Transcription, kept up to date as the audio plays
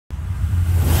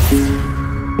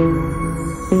Hey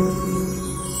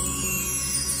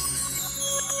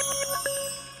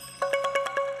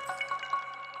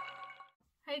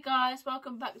guys,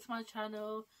 welcome back to my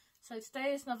channel. So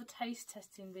today is another taste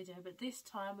testing video, but this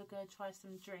time we're going to try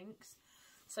some drinks.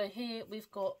 So here we've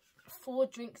got 4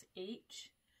 drinks each.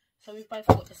 So we've both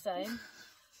got the same.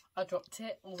 I dropped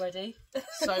it already.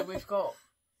 So we've got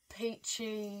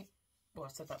peachy, well I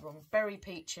said that wrong, berry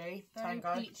peachy,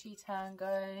 tango. Berry peachy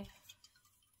tango.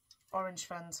 Orange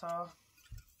Fanta.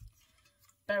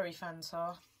 Berry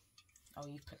Fanta. Oh,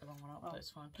 you picked the wrong one up, but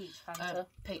it's fine. Peach Fanta.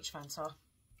 Peach Fanta.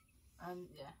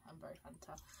 Yeah, and berry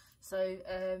Fanta. So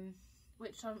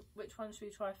which one should we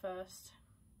try first?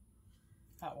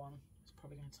 That one is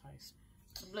probably going to taste.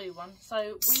 The blue one.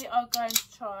 So we are going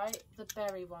to try the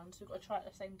berry one. So we've got to try it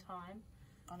at the same time.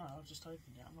 I know, I've just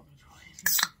opened it. I'm not going to try it.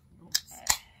 Okay.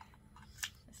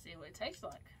 Let's see what it tastes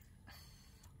like.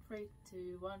 3,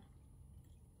 2, 1.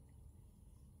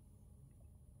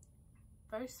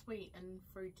 Very sweet and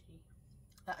fruity.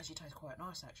 That actually tastes quite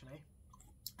nice, actually.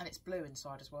 And it's blue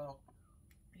inside as well.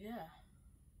 Yeah,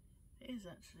 it is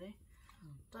actually.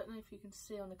 Don't know if you can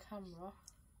see on the camera.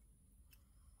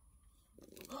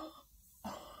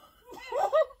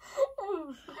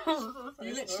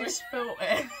 You literally spilt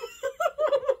it.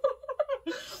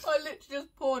 I literally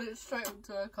just poured it straight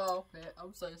onto a carpet.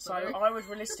 I'm so sorry. So I would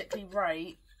realistically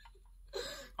rate.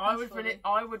 I would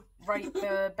rate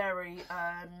the berry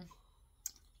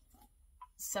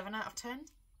 7 out of 10.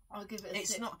 I'll give it a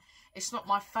 6. It's not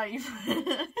my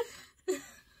favourite.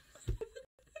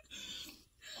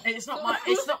 It's not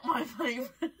my favourite.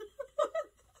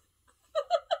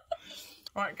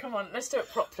 Right, come on, let's do it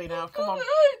properly now. Come on.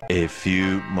 A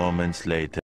few moments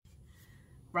later.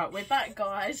 Right, we're back,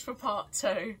 guys, for part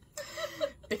 2.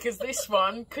 Because this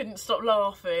one couldn't stop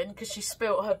laughing because she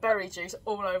spilt her berry juice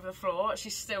all over the floor.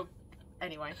 She's still...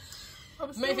 Anyway.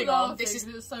 Moving on, this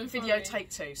is so video funny. take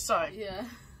 2. So, yeah.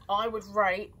 I would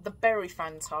rate the berry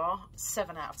Fanta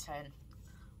 7 out of 10.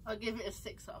 I'll give it a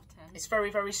 6 out of 10. It's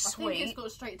very, very sweet. I think it's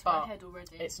got straight to my head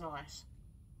already. It's nice.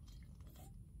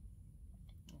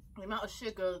 The amount of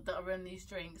sugar that are in these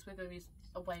drinks, we're going to be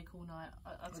awake all night.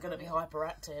 We're going to be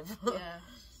hyperactive. Yeah.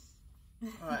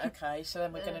 Right, okay, so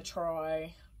then we're going to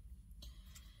try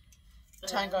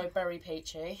Tango Berry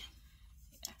Peachy.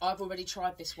 I've already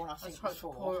tried this one, I think,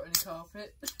 before. Pour it on the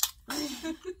carpet.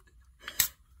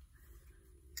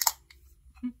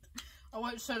 I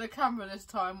won't show the camera this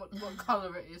time what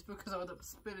colour it is because I'll end up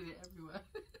spilling it everywhere.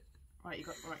 Right,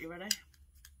 you ready?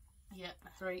 Yep.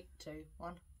 3, 2,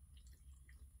 1.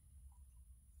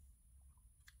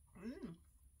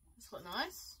 It's quite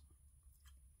nice.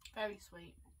 Very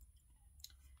sweet.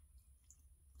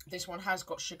 This one has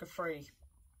got sugar free,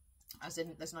 as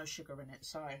in there's no sugar in it,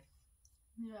 so.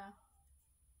 Yeah.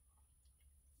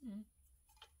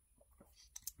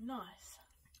 Nice.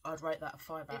 I'd rate that a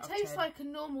 5 out of 10. It tastes like a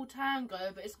normal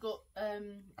tango, but it's got a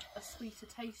sweeter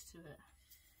taste to it.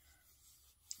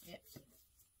 Yep.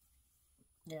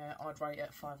 Yeah, I'd rate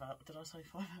it 5 out. Did I say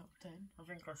 5 out of 10? I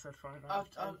think I said 5 out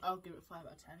of 10. I'll give it 5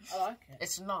 out of 10. I like it.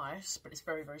 It's nice, but it's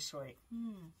very, very sweet.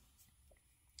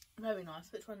 Very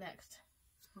nice. Which one next?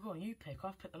 Well, go on, you pick.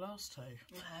 I've picked the last 2.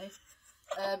 Okay.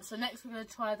 So next we're going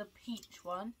to try the peach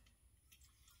one.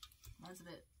 Mine's a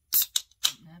bit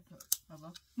there, but oh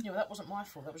well. Yeah, well, that wasn't my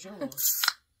fault. That was yours.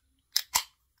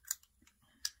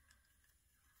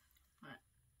 Right.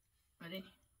 Ready?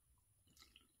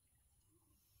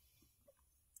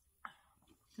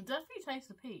 You can definitely taste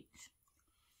the peach.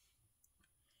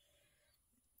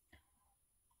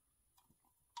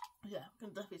 Yeah, I can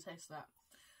definitely taste that.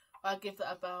 I'd give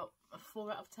that about a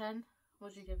 4 out of 10.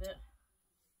 What do you give it?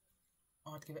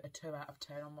 I'd give it a 2 out of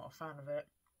 10. I'm not a fan of it.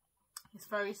 It's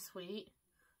very sweet.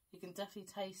 You can definitely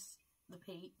taste the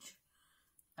peach.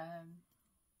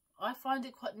 I find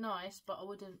it quite nice, but I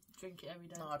wouldn't drink it every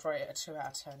day. No, I'd rate it a 2 out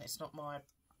of 10. It's not my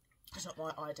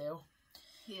ideal.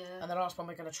 Yeah. And the last one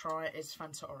we're going to try is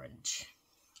Fanta Orange,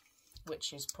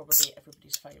 which is probably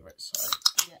everybody's favourite. So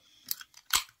yeah.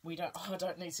 I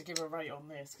don't need to give a rate on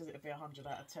this because it would be 100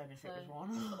 out of 10 if it was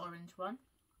one. The orange one.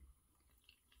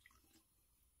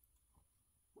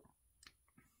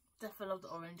 Definitely love the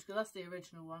orange because that's the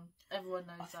original one. Everyone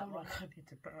knows that one. I need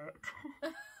to burp.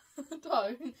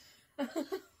 Don't.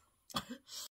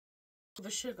 The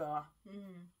sugar.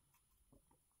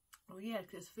 Oh yeah,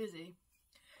 because it's fizzy.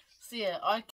 So yeah,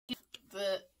 I give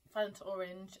the Fanta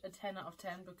Orange a 10 out of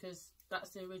 10 because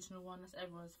that's the original one. That's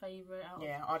everyone's favourite.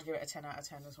 I'd give it a 10 out of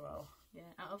 10 as well.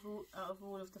 Yeah, out of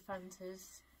all of the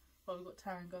Fantas, well, we've got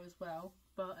Tango as well,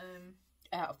 but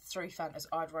out of the 3 Fantas,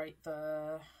 I'd rate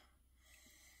the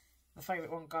The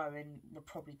favourite one going would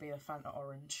probably be the Fanta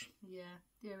Orange. Yeah,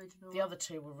 the original. The other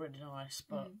two were really nice,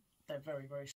 but they're very,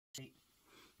 very sweet.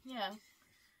 Yeah.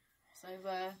 So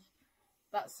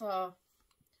that's our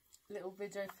little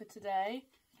video for today.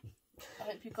 I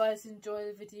hope you guys enjoy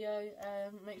the video.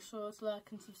 Make sure to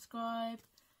like and subscribe.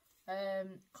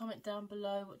 Comment down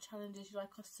below what challenges you'd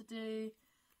like us to do.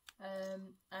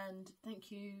 And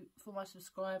thank you for my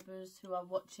subscribers who are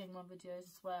watching my videos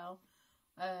as well.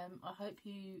 I hope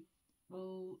you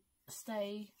will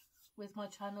stay with my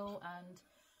channel and,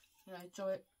 you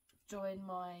know, join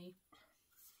my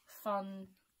fun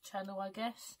channel, I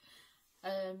guess.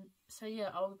 So yeah,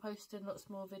 I'll be posting lots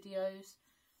more videos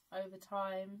over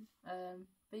time.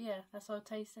 But yeah, that's our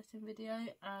taste testing video,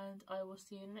 and I will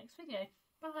see you in the next video.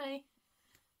 Bye.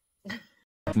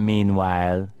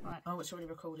 Meanwhile. Right. Oh, it's already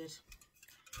recorded.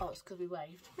 Oh, it's because we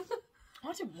waved.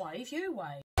 I didn't wave, you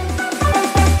waved.